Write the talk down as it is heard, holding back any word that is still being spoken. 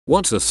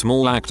What's a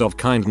small act of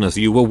kindness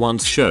you were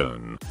once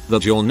shown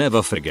that you'll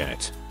never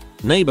forget?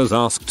 Neighbors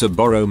asked to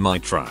borrow my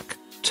truck.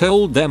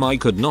 Told them I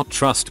could not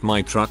trust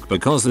my truck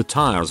because the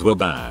tires were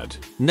bad.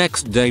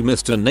 Next day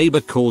Mr. Neighbor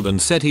called and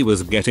said he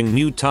was getting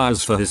new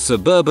tires for his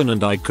Suburban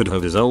and I could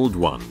have his old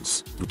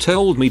ones.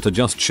 Told me to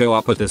just show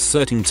up at a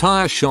certain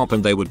tire shop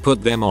and they would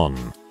put them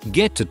on.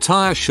 Get to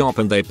tire shop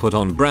and they put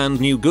on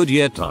brand new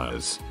Goodyear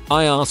tires.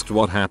 I asked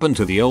what happened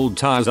to the old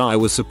tires I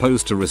was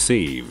supposed to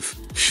receive.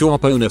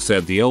 Shop owner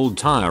said the old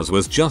tires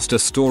was just a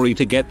story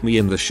to get me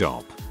in the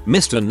shop.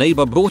 Mr.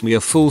 Neighbor bought me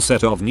a full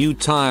set of new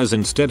tires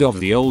instead of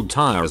the old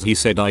tires he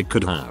said I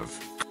could have.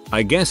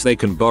 I guess they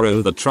can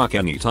borrow the truck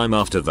anytime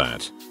after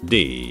that.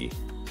 D.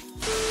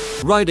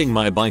 Riding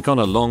my bike on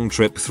a long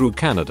trip through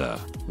Canada.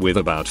 With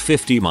about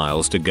 50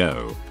 miles to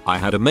go, I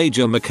had a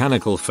major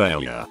mechanical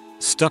failure.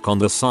 Stuck on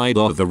the side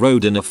of the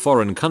road in a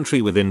foreign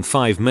country. Within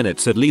 5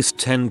 minutes at least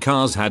 10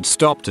 cars had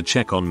stopped to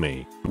check on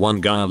me. One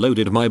guy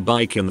loaded my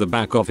bike in the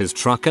back of his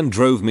truck and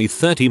drove me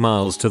 30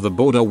 miles to the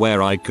border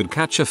where I could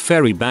catch a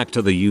ferry back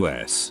to the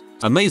US.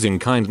 Amazing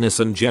kindness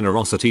and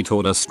generosity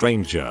toward a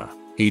stranger.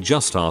 He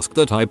just asked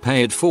that I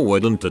pay it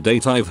forward, and to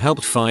date I've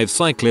helped 5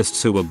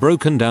 cyclists who were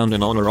broken down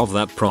in honor of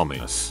that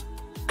promise.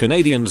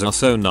 Canadians are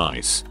so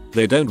nice.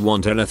 They don't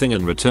want anything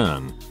in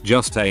return,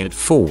 just pay it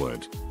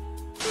forward.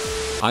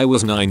 I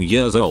was 9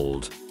 years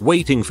old,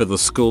 waiting for the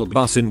school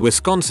bus in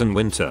Wisconsin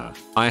winter.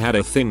 I had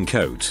a thin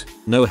coat,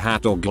 no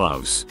hat or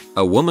gloves.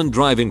 A woman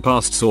driving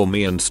past saw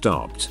me and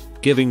stopped,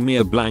 giving me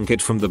a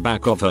blanket from the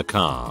back of her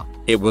car.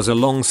 It was a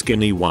long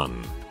skinny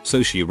one,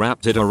 so she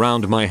wrapped it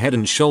around my head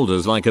and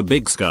shoulders like a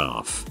big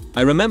scarf.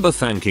 I remember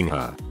thanking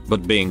her,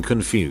 but being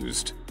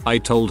confused. I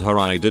told her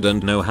I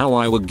didn't know how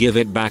I would give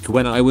it back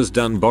when I was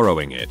done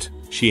borrowing it.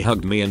 She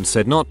hugged me and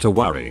said not to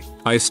worry,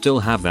 I still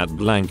have that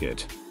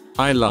blanket.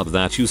 I love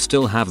that you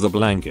still have the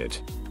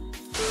blanket.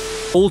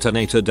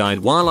 Alternator died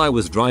while I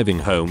was driving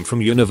home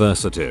from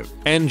university.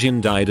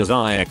 Engine died as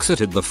I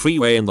exited the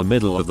freeway in the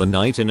middle of the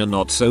night in a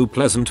not so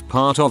pleasant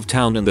part of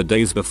town in the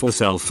days before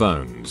cell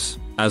phones.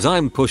 As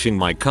I'm pushing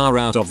my car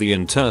out of the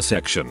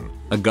intersection,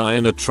 a guy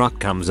in a truck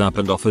comes up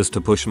and offers to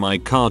push my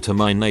car to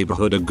my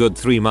neighborhood a good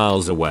 3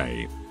 miles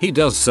away. He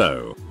does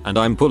so, and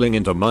I'm pulling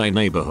into my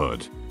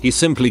neighborhood. He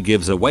simply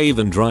gives a wave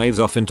and drives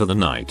off into the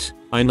night.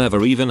 I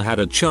never even had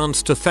a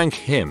chance to thank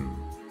him.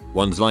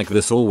 Ones like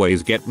this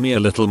always get me a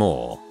little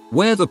more,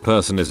 where the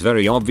person is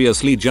very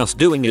obviously just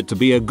doing it to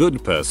be a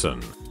good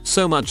person.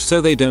 So much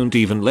so they don't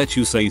even let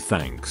you say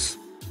thanks.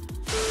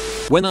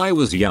 When I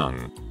was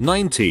young,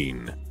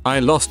 19, I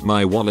lost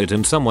my wallet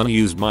and someone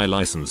used my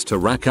license to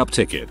rack up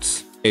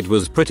tickets. It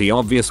was pretty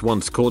obvious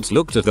once courts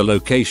looked at the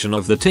location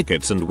of the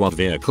tickets and what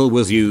vehicle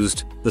was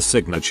used, the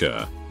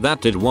signature,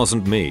 that it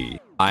wasn't me.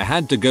 I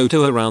had to go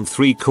to around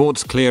 3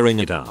 courts clearing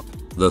it up.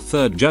 The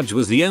third judge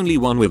was the only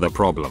one with a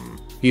problem.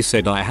 He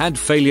said I had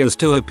failures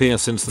to appear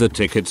since the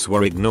tickets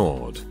were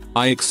ignored.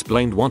 I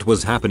explained what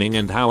was happening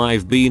and how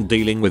I've been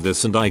dealing with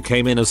this, and I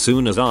came in as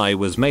soon as I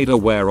was made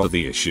aware of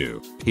the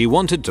issue. He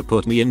wanted to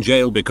put me in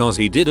jail because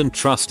he didn't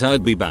trust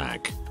I'd be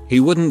back. He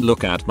wouldn't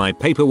look at my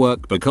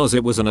paperwork because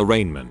it was an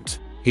arraignment.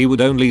 He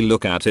would only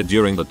look at it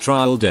during the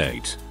trial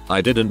date.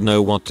 I didn't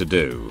know what to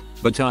do,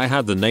 but I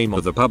had the name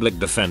of the public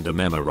defender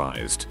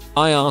memorized.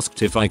 I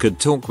asked if I could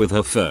talk with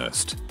her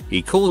first.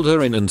 He called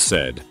her in and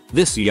said,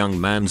 "This young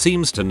man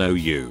seems to know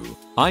you."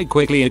 I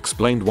quickly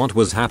explained what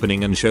was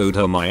happening and showed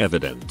her my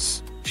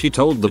evidence. She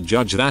told the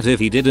judge that if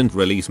he didn't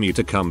release me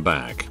to come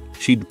back,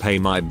 she'd pay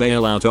my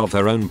bail out of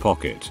her own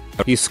pocket.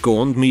 He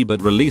scorned me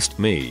but released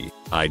me.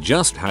 I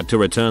just had to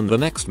return the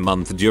next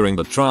month during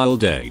the trial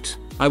date.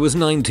 I was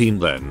 19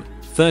 then,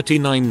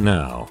 39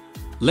 now.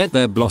 Let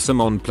there blossom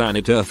on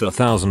planet Earth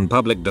 1,000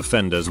 public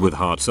defenders with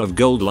hearts of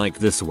gold like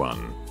this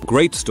one.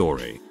 Great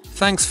story.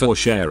 Thanks for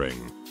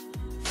sharing.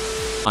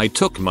 I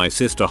took my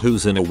sister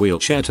who's in a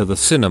wheelchair to the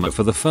cinema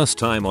for the first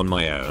time on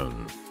my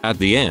own. At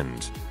the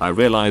end, I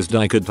realized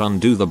I could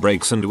undo the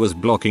brakes and was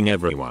blocking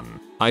everyone.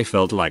 I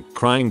felt like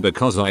crying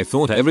because I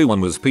thought everyone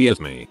was pissed at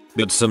me,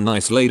 but some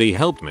nice lady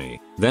helped me,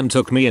 then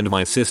took me and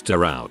my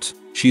sister out.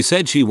 She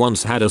said she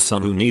once had a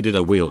son who needed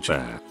a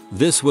wheelchair.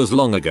 This was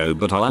long ago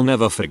but I'll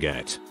never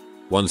forget.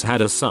 Once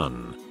had a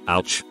son.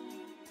 Ouch.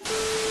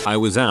 I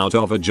was out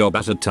of a job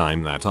at a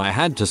time that I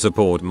had to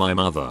support my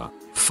mother.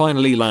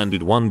 Finally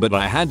landed one but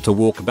I had to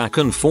walk back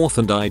and forth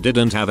and I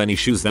didn't have any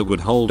shoes that would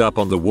hold up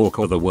on the walk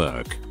or the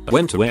work.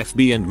 Went to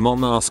FB and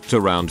mom asked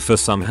around for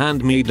some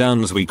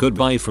hand-me-downs we could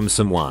buy from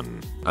someone.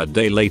 A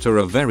day later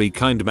a very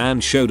kind man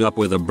showed up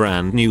with a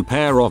brand new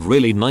pair of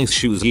really nice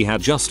shoes he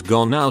had just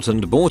gone out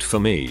and bought for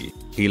me.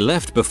 He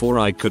left before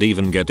I could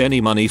even get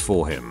any money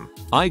for him.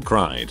 I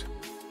cried.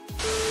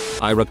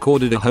 I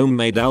recorded a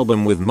homemade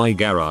album with my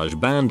garage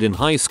band in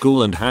high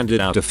school and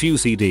handed out a few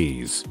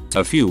CDs.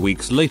 A few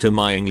weeks later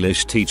my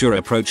English teacher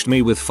approached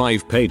me with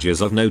 5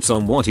 pages of notes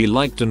on what he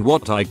liked and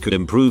what I could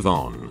improve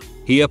on.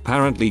 He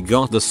apparently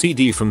got the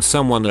CD from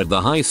someone at the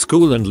high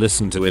school and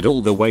listened to it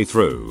all the way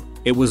through.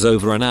 It was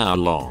over an hour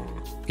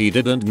long. He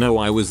didn't know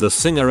I was the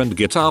singer and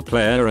guitar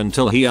player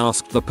until he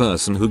asked the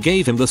person who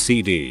gave him the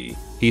CD.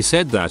 He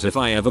said that if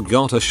I ever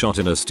got a shot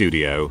in a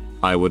studio,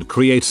 I would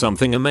create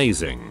something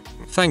amazing.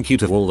 Thank you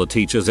to all the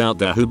teachers out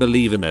there who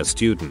believe in their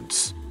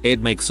students.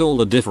 It makes all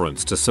the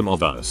difference to some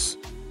of us.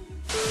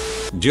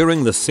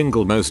 During the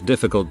single most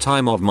difficult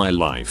time of my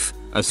life,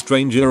 a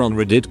stranger on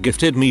Reddit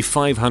gifted me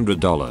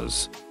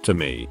 $500. To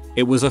me,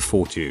 it was a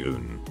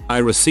fortune. I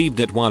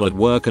received it while at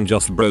work and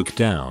just broke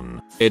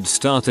down. It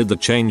started the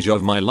change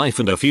of my life,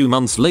 and a few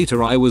months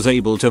later I was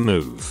able to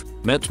move,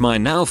 met my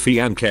now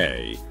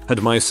fiancé,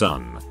 had my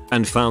son,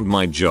 and found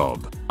my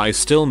job. I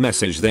still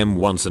message them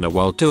once in a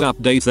while to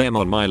update them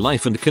on my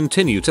life and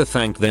continue to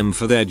thank them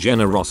for their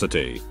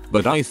generosity,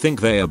 but I think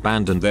they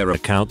abandoned their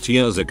account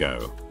years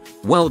ago.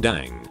 Well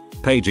dang.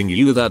 Paging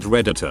you, that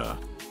Redditor.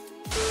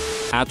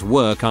 At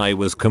work I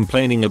was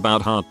complaining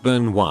about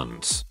heartburn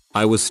once.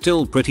 I was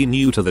still pretty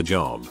new to the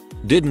job,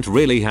 didn't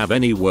really have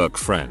any work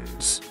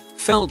friends,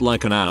 felt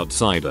like an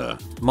outsider.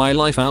 My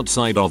life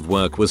outside of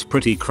work was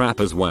pretty crap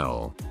as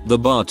well. The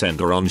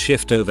bartender on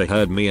shift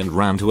overheard me and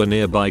ran to a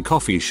nearby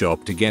coffee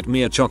shop to get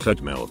me a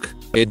chocolate milk.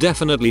 It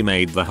definitely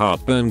made the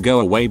heartburn go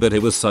away, but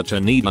it was such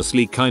a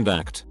needlessly kind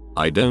act.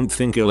 I don't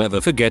think he'll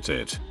ever forget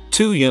it.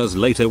 2 years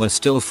later we're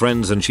still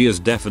friends, and she is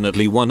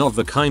definitely one of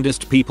the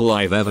kindest people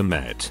I've ever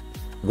met.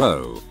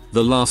 Whoa,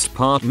 the last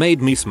part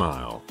made me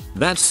smile.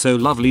 That's so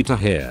lovely to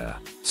hear.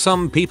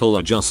 Some people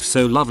are just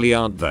so lovely,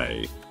 aren't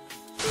they?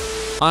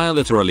 I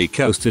literally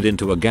coasted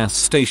into a gas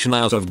station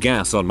out of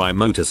gas on my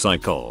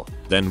motorcycle,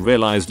 then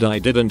realized I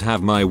didn't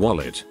have my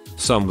wallet.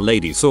 Some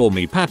lady saw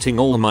me patting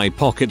all my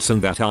pockets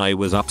and that I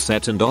was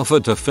upset and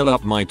offered to fill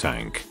up my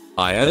tank.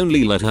 I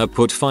only let her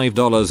put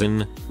 $5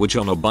 in, which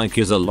on a bike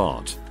is a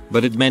lot,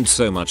 but it meant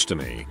so much to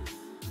me.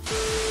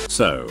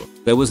 So,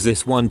 there was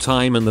this one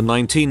time in the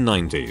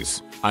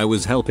 1990s, I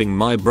was helping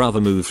my brother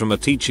move from a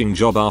teaching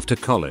job after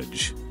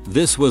college.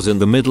 This was in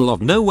the middle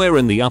of nowhere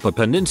in the Upper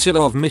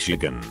Peninsula of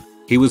Michigan.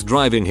 He was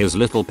driving his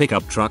little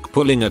pickup truck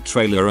pulling a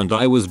trailer, and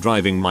I was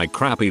driving my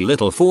crappy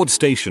little Ford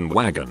station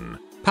wagon,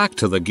 packed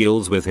to the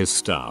gills with his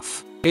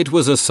stuff. It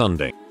was a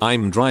Sunday.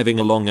 I'm driving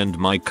along and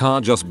my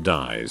car just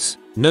dies.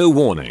 No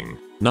warning,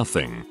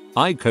 nothing.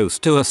 I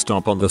coast to a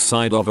stop on the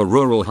side of a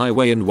rural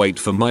highway and wait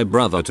for my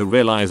brother to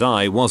realize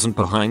I wasn't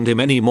behind him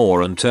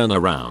anymore and turn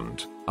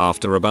around.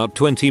 After about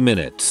 20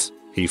 minutes,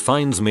 he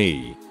finds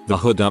me, the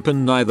hood up,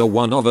 and neither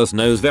one of us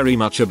knows very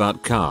much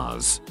about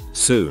cars.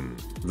 Soon,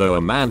 though,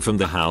 a man from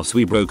the house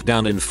we broke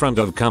down in front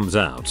of comes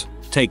out,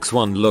 takes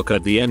one look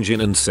at the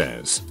engine and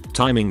says,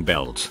 "Timing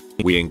belt."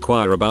 We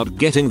inquire about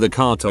getting the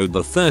car towed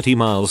the 30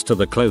 miles to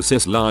the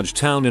closest large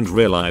town and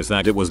realize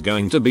that it was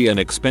going to be an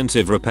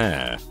expensive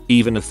repair,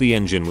 even if the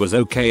engine was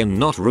okay and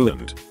not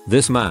ruined.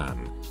 This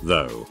man,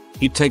 though,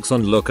 he takes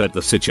one look at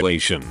the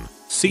situation,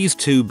 sees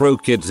two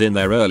broke kids in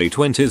their early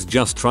 20s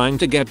just trying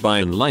to get by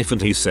in life,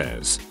 and he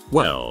says,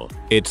 "Well,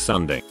 it's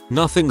Sunday,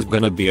 nothing's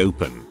gonna be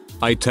open.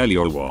 I tell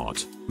you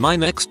what, my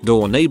next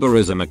door neighbor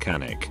is a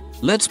mechanic.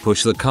 Let's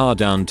push the car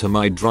down to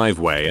my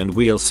driveway and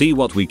we'll see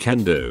what we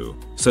can do."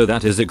 So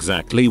that is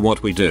exactly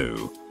what we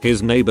do.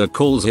 His neighbor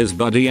calls his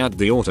buddy at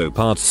the auto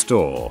parts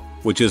store,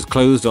 which is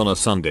closed on a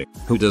Sunday,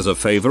 who does a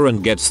favor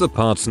and gets the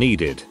parts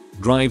needed,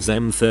 drives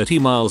them 30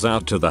 miles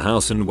out to the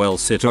house, and will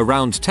sit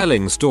around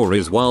telling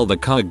stories while the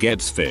car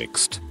gets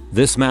fixed.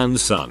 This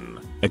man's son,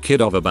 a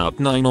kid of about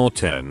 9 or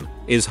 10,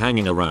 is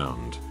hanging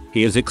around.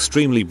 He is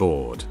extremely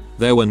bored.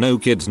 There were no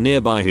kids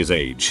nearby his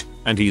age,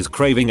 and he's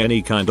craving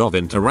any kind of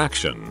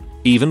interaction,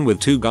 even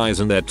with two guys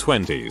in their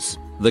 20s.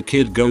 The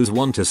kid goes,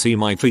 "Want to see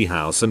my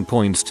treehouse?" and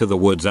points to the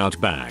woods out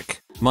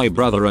back. My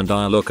brother and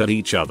I look at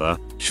each other,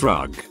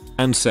 shrug,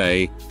 and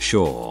say,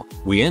 "Sure."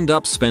 We end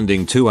up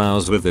spending 2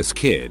 hours with this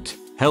kid,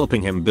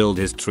 helping him build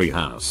his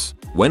treehouse.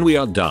 When we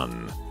are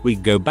done, we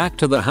go back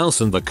to the house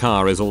and the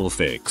car is all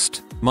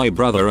fixed. My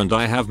brother and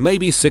I have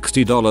maybe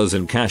 $60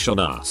 in cash on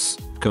us,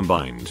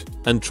 combined,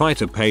 and try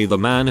to pay the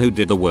man who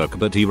did the work,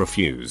 but he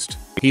refused.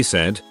 He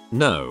said,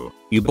 "No,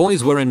 you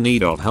boys were in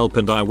need of help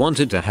and I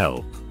wanted to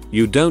help.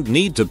 You don't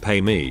need to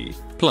pay me.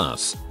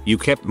 Plus, you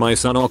kept my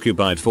son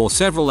occupied for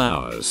several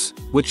hours,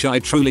 which I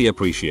truly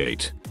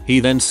appreciate."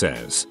 He then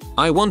says,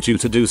 "I want you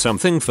to do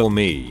something for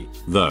me,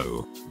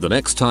 though. The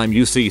next time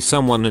you see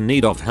someone in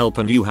need of help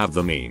and you have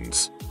the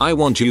means, I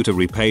want you to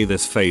repay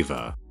this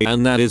favor."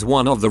 And that is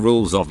one of the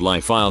rules of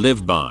life I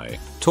live by,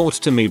 taught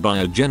to me by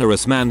a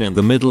generous man in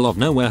the middle of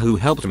nowhere who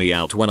helped me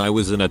out when I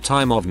was in a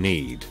time of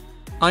need.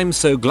 I'm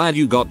so glad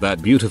you got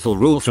that beautiful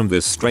rule from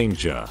this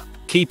stranger.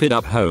 Keep it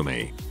up,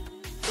 homie.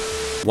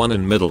 One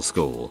in middle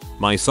school,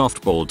 my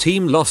softball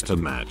team lost a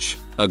match.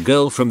 A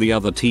girl from the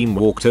other team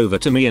walked over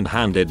to me and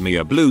handed me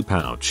a blue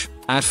pouch.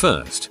 At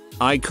first,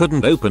 I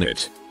couldn't open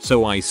it,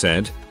 so I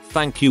said,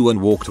 "Thank you," and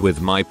walked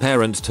with my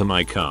parents to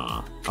my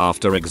car.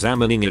 After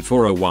examining it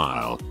for a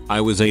while,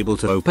 I was able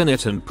to open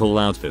it and pull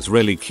out this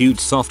really cute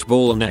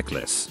softball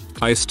necklace.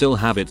 I still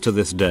have it to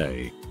this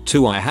day.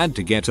 2. I had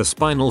to get a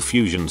spinal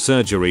fusion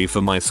surgery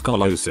for my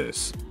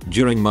scoliosis.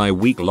 During my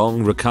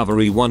week-long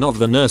recovery, one of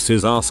the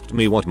nurses asked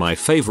me what my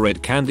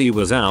favorite candy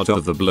was out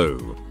of the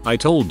blue. I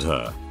told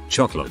her,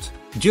 chocolate.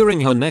 During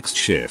her next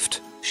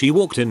shift, She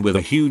walked in with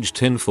a huge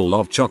tin full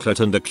of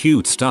chocolate and a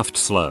cute stuffed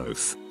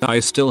sloth. I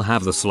still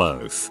have the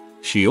sloth.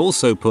 She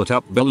also put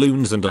up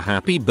balloons and a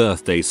happy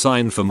birthday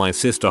sign for my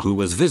sister who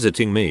was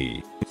visiting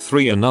me.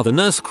 3. Another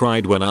nurse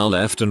cried when I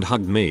left and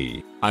hugged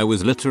me. I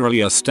was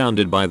literally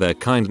astounded by their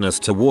kindness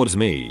towards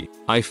me.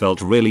 I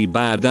felt really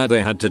bad that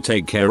they had to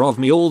take care of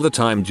me all the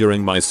time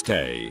during my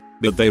stay,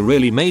 but they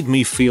really made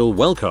me feel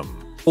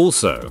welcome.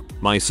 Also,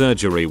 my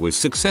surgery was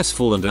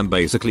successful and I'm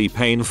basically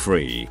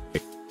pain-free.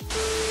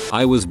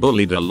 I was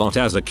bullied a lot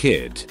as a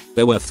kid.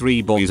 There were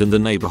 3 boys in the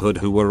neighborhood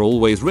who were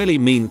always really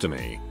mean to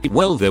me.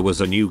 Well, there was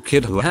a new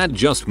kid who had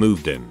just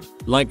moved in,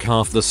 like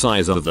half the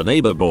size of the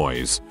neighbor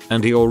boys,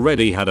 and he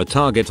already had a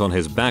target on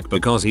his back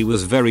because he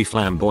was very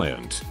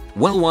flamboyant.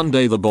 Well, one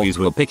day the boys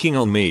were picking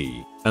on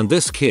me, and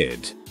this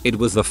kid, it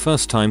was the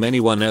first time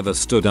anyone ever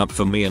stood up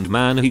for me, and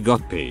man, he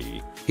got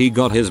pee. He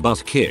got his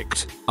butt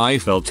kicked. I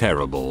felt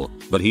terrible,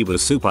 but he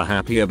was super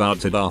happy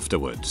about it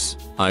afterwards.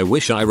 I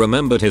wish I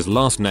remembered his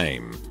last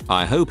name.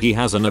 I hope he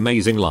has an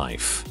amazing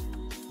life.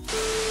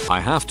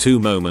 I have 2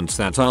 moments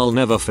that I'll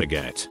never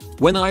forget.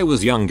 When I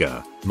was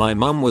younger, my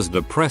mum was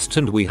depressed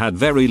and we had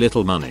very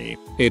little money.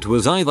 It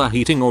was either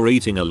eating or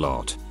eating a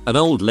lot. An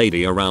old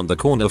lady around the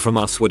corner from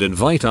us would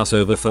invite us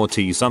over for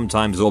tea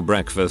sometimes or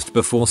breakfast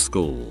before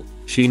school.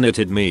 She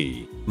knitted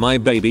me, my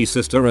baby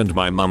sister and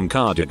my mum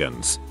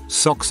cardigans,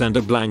 socks and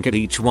a blanket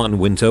each one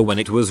winter when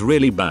it was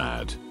really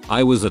bad.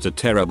 I was at a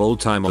terrible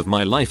time of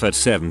my life at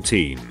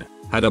 17.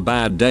 Had a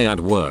bad day at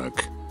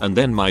work, and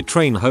then my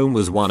train home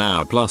was 1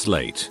 hour plus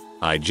late.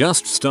 I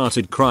just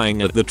started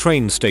crying at the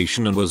train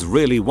station and was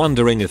really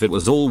wondering if it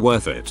was all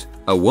worth it.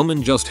 A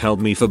woman just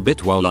held me for a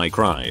bit while I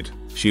cried.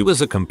 She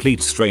was a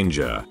complete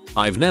stranger.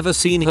 I've never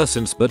seen her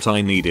since, but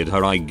I needed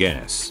her, I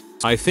guess.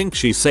 I think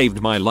she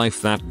saved my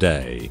life that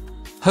day.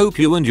 Hope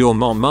you and your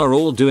mom are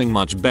all doing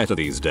much better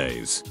these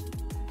days.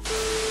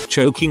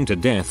 Choking to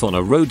death on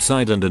a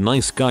roadside and a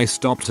nice guy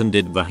stopped and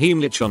did the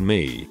Heimlich on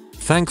me.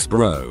 Thanks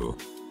bro.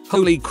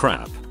 Holy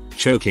crap.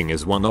 Choking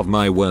is one of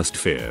my worst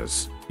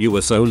fears. You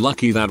were so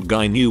lucky that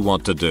guy knew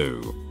what to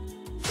do.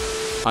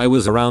 I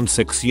was around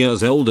 6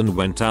 years old and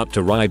went out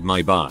to ride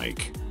my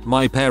bike.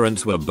 My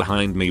parents were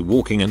behind me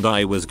walking and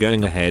I was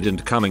going ahead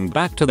and coming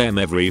back to them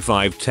every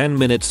 5-10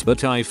 minutes,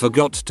 but I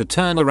forgot to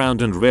turn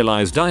around and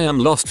realized I am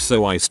lost,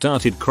 so I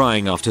started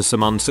crying after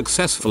some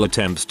unsuccessful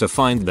attempts to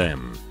find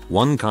them.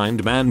 One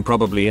kind man,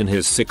 probably in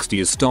his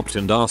 60s, stopped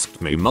and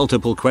asked me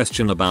multiple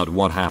questions about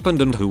what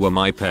happened and who were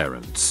my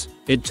parents.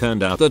 It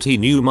turned out that he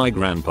knew my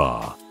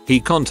grandpa. He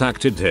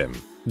contacted him,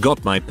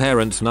 got my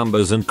parents'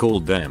 numbers and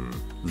called them.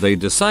 They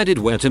decided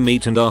where to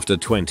meet and after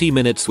 20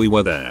 minutes we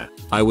were there.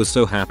 I was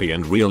so happy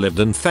and relieved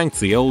and thanked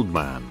the old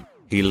man.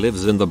 He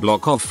lives in the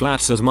block of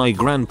flats as my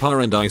grandpa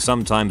and I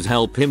sometimes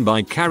help him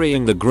by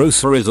carrying the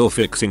groceries or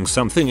fixing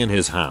something in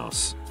his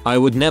house. I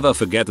would never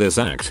forget this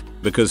act,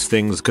 because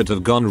things could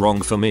have gone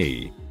wrong for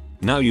me.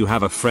 Now you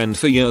have a friend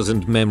for years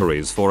and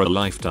memories for a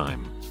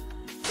lifetime.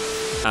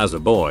 As a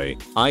boy,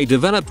 I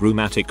developed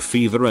rheumatic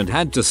fever and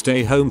had to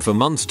stay home for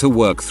months to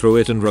work through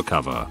it and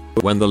recover.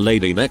 When the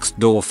lady next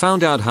door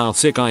found out how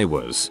sick I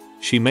was,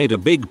 she made a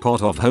big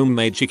pot of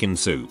homemade chicken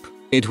soup.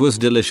 It was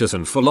delicious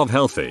and full of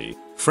healthy,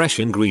 fresh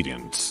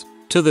ingredients.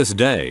 To this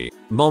day,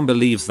 mom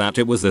believes that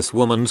it was this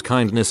woman's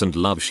kindness and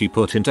love she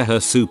put into her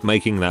soup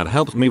making that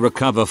helped me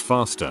recover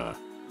faster.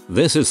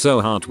 This is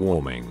so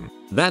heartwarming.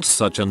 That's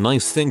such a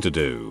nice thing to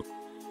do.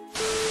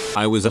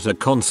 I was at a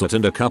concert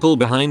and a couple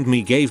behind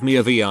me gave me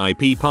a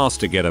VIP pass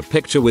to get a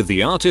picture with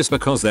the artist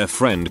because their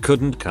friend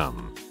couldn't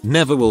come.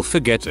 Never will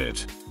forget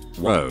it.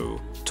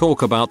 Whoa.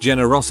 Talk about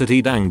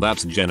generosity, dang,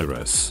 that's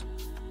generous.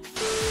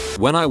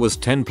 When I was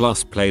 10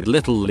 plus, played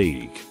Little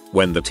League.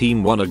 When the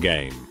team won a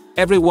game,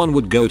 everyone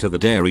would go to the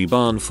dairy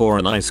barn for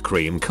an ice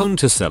cream cone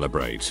to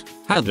celebrate.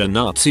 Had a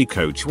Nazi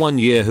coach one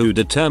year who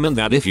determined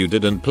that if you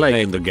didn't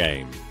play in the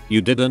game,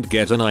 you didn't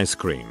get an ice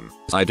cream.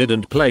 I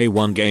didn't play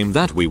one game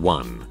that we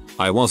won.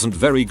 I wasn't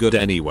very good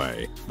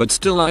anyway, but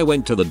still I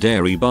went to the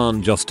dairy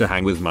barn just to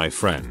hang with my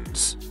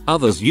friends.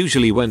 Others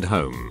usually went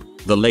home.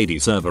 The lady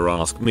server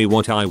asked me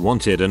what I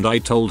wanted and I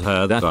told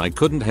her that I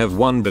couldn't have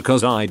won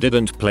because I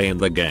didn't play in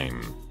the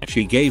game.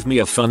 She gave me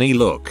a funny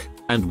look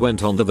and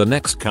went on to the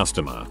next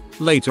customer.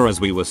 Later,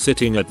 as we were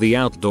sitting at the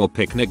outdoor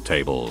picnic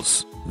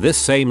tables, this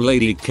same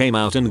lady came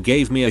out and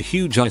gave me a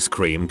huge ice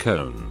cream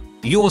cone.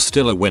 "You're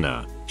still a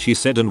winner," she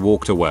said and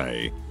walked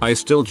away. I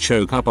still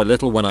choke up a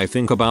little when I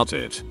think about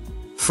it.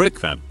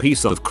 Frick that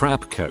piece of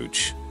crap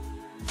coach.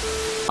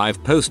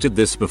 I've posted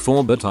this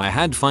before, but I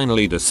had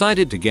finally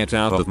decided to get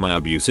out of my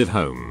abusive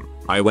home.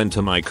 I went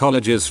to my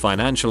college's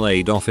financial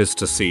aid office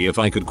to see if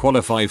I could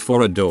qualify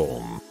for a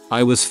dorm.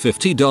 I was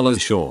 $50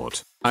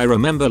 short. I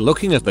remember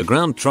looking at the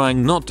ground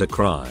trying not to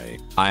cry.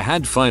 I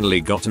had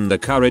finally gotten the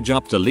courage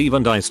up to leave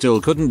and I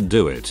still couldn't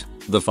do it.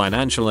 The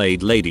financial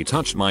aid lady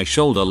touched my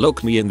shoulder,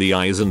 looked me in the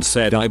eyes and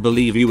said, "I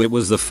believe you." It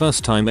was the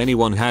first time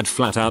anyone had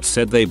flat out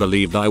said they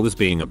believed I was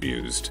being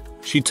abused.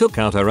 She took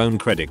out her own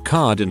credit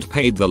card and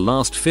paid the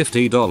last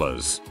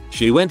 $50.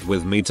 She went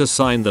with me to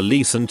sign the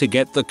lease and to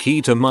get the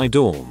key to my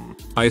dorm.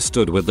 I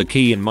stood with the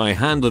key in my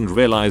hand and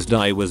realized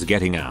I was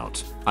getting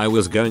out. I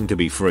was going to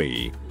be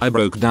free. I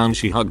broke down.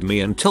 She hugged me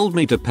and told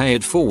me to pay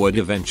it forward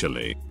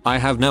eventually. I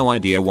have no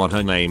idea what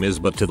her name is,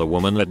 but to the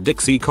woman at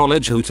Dixie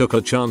College who took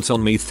a chance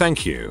on me,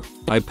 thank you.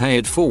 I pay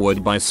it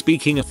forward by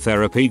speaking at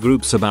therapy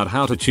groups about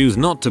how to choose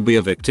not to be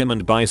a victim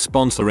and by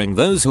sponsoring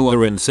those who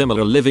are in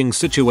similar living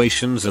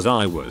situations as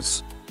I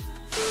was.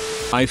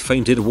 I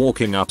fainted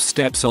walking up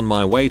steps on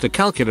my way to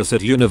calculus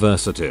at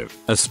university.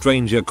 A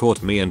stranger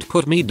caught me and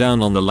put me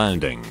down on the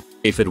landing.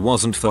 If it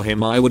wasn't for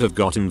him, I would have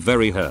gotten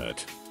very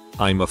hurt.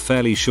 I'm a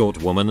fairly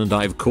short woman and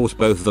I've caught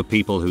both the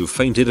people who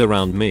fainted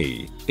around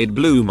me. It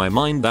blew my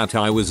mind that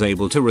I was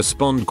able to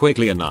respond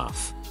quickly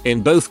enough.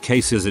 In both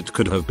cases it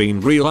could have been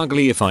real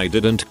ugly if I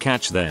didn't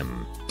catch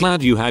them.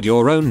 Glad you had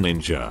your own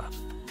ninja.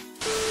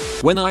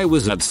 When I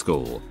was at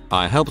school,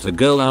 I helped a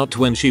girl out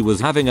when she was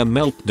having a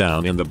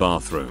meltdown in the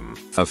bathroom.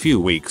 A few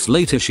weeks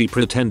later she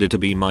pretended to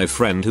be my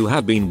friend who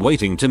had been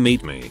waiting to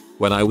meet me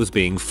when I was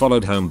being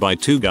followed home by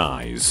two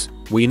guys.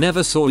 We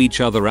never saw each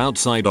other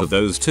outside of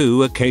those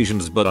two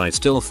occasions, but I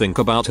still think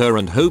about her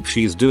and hope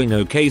she's doing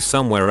okay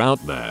somewhere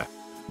out there.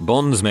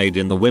 Bonds made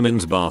in the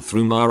women's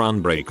bathroom are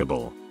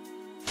unbreakable.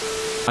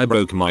 I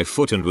broke my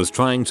foot and was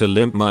trying to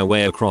limp my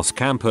way across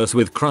campus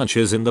with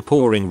crutches in the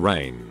pouring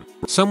rain.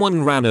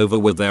 Someone ran over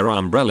with their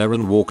umbrella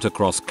and walked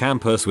across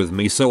campus with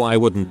me so I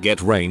wouldn't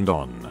get rained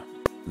on.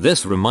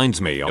 This reminds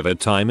me of a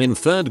time in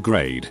 3rd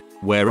grade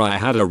where I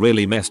had a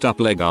really messed up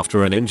leg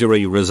after an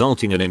injury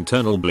resulting in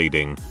internal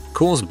bleeding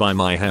caused by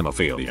my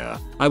hemophilia.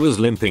 I was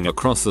limping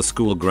across the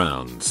school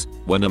grounds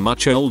when a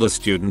much older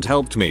student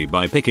helped me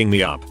by picking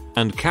me up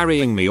and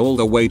carrying me all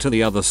the way to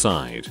the other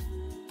side.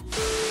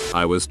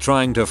 I was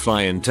trying to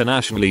fly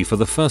internationally for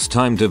the first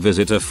time to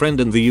visit a friend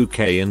in the UK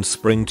in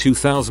spring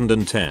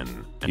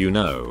 2010. You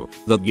know,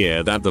 the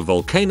year that the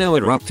volcano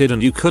erupted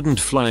and you couldn't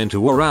fly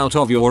into or out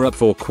of Europe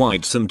for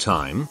quite some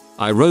time.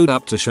 I rode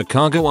up to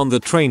Chicago on the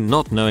train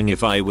not knowing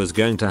if I was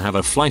going to have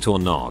a flight or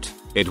not.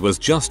 It was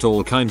just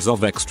all kinds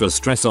of extra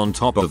stress on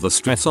top of the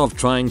stress of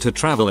trying to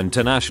travel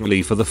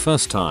internationally for the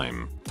first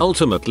time.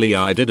 Ultimately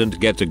I didn't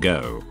get to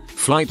go.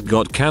 Flight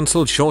got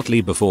cancelled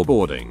shortly before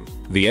boarding.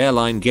 The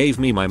airline gave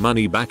me my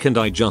money back and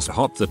I just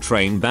hopped the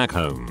train back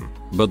home.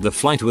 But the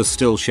flight was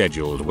still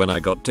scheduled when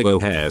I got to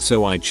O'Hare,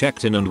 so I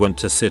checked in and went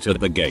to sit at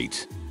the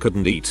gate.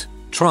 Couldn't eat.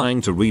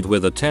 Trying to read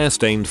with a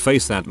tear-stained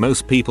face that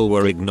most people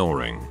were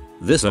ignoring.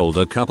 This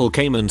older couple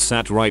came and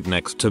sat right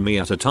next to me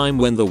at a time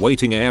when the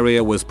waiting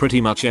area was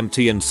pretty much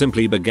empty and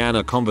simply began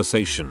a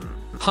conversation.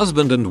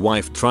 Husband and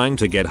wife trying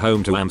to get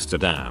home to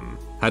Amsterdam.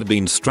 Had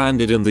been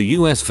stranded in the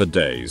US for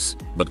days,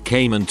 but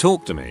came and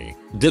talked to me.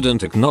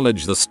 Didn't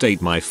acknowledge the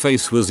state my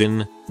face was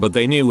in, but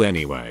they knew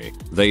anyway.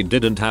 They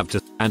didn't have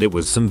to, and it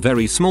was some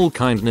very small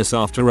kindness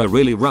after a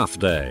really rough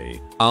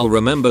day. I'll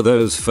remember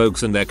those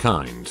folks and their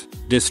kind,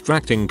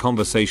 distracting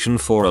conversation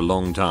for a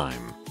long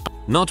time.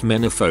 Not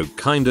many folk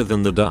kinder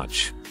than the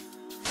Dutch.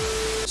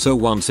 So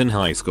once in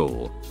high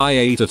school, I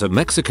ate at a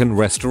Mexican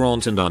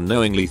restaurant and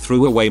unknowingly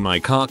threw away my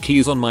car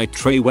keys on my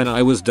tray when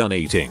I was done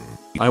eating.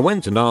 I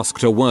went and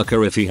asked a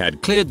worker if he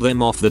had cleared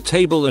them off the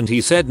table and he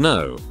said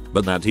no,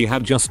 but that he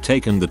had just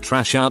taken the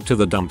trash out to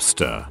the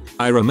dumpster.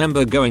 I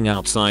remember going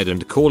outside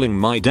and calling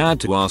my dad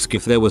to ask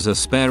if there was a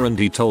spare and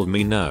he told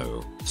me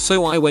no.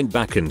 So I went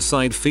back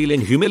inside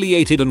feeling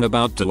humiliated and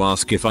about to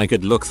ask if I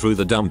could look through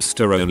the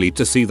dumpster, only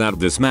to see that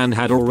this man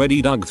had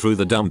already dug through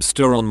the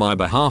dumpster on my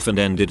behalf and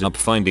ended up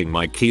finding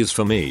my keys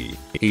for me.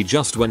 He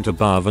just went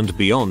above and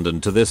beyond,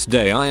 and to this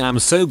day I am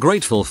so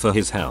grateful for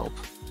his help.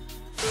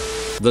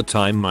 The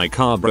time my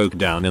car broke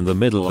down in the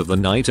middle of the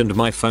night and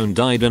my phone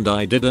died and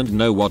I didn't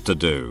know what to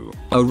do.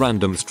 A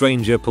random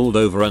stranger pulled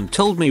over and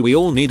told me we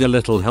all need a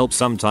little help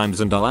sometimes,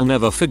 and I'll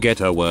never forget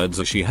her words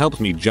as she helped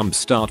me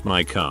jumpstart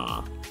my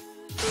car.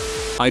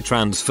 I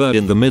transferred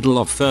in the middle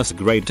of 1st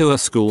grade to a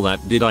school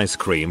that did ice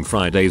cream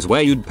Fridays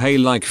where you'd pay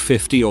like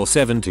 50 or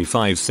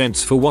 75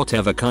 cents for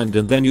whatever kind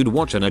and then you'd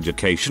watch an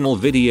educational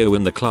video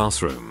in the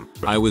classroom.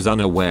 I was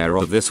unaware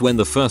of this when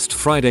the first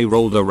Friday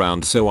rolled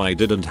around, so I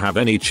didn't have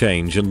any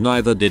change and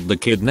neither did the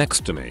kid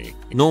next to me.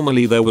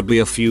 Normally there would be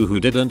a few who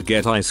didn't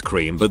get ice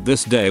cream, but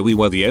this day we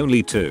were the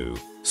only two.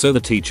 So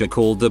the teacher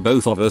called the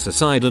both of us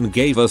aside and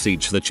gave us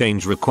each the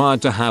change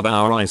required to have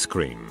our ice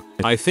cream.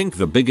 I think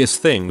the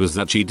biggest thing was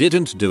that she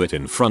didn't do it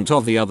in front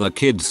of the other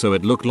kids, so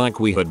it looked like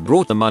we had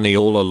brought the money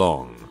all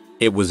along.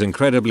 It was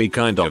incredibly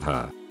kind of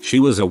her. She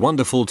was a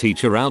wonderful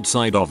teacher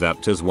outside of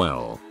that as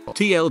well.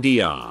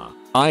 TLDR.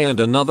 I and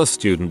another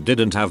student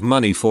didn't have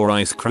money for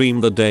ice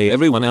cream the day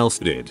everyone else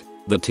did.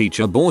 The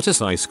teacher bought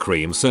us ice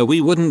cream so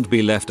we wouldn't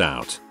be left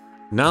out.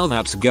 Now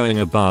that's going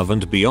above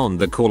and beyond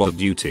the call of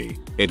duty.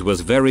 It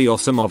was very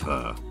awesome of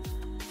her.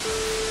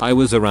 I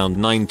was around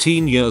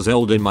 19 years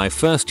old in my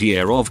first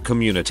year of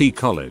community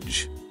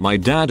college. My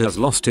dad has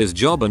lost his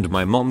job and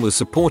my mom was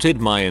supported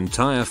my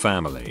entire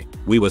family.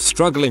 We were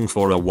struggling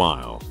for a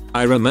while.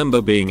 I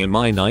remember being in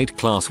my night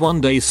class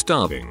one day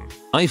starving.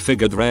 I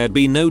figured there'd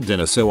be no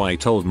dinner, so I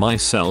told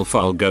myself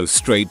I'll go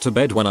straight to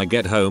bed when I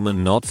get home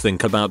and not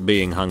think about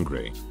being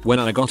hungry. When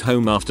I got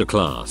home after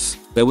class,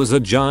 There was a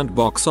giant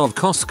box of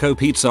Costco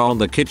pizza on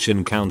the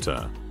kitchen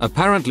counter.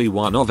 Apparently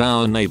one of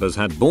our neighbors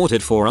had bought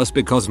it for us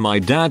because my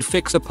dad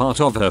fixed a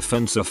part of her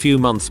fence a few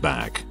months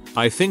back.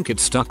 I think it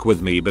stuck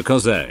with me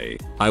because A,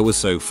 I was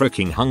so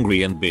freaking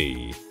hungry, and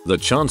B, the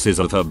chances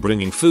of her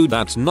bringing food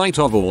that night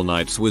of all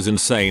nights was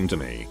insane to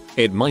me.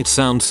 It might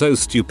sound so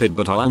stupid,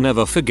 but I'll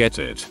never forget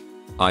it.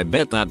 I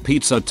bet that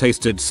pizza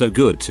tasted so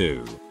good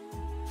too.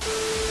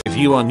 If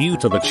you are new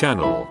to the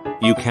channel,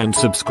 you can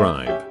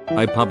subscribe.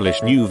 I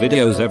publish new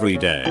videos every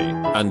day.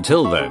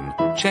 Until then,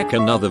 check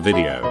another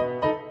video.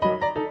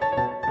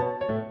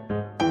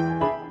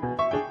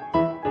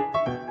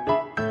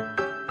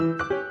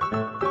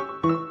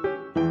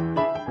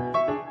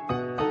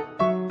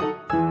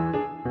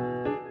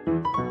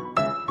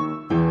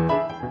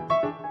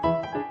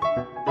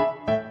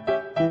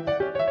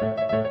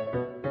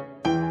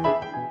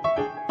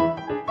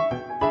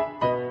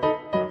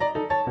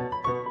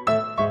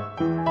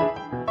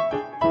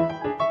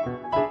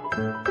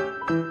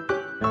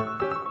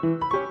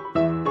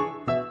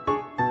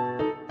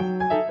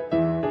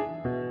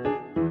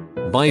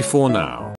 Bye for now.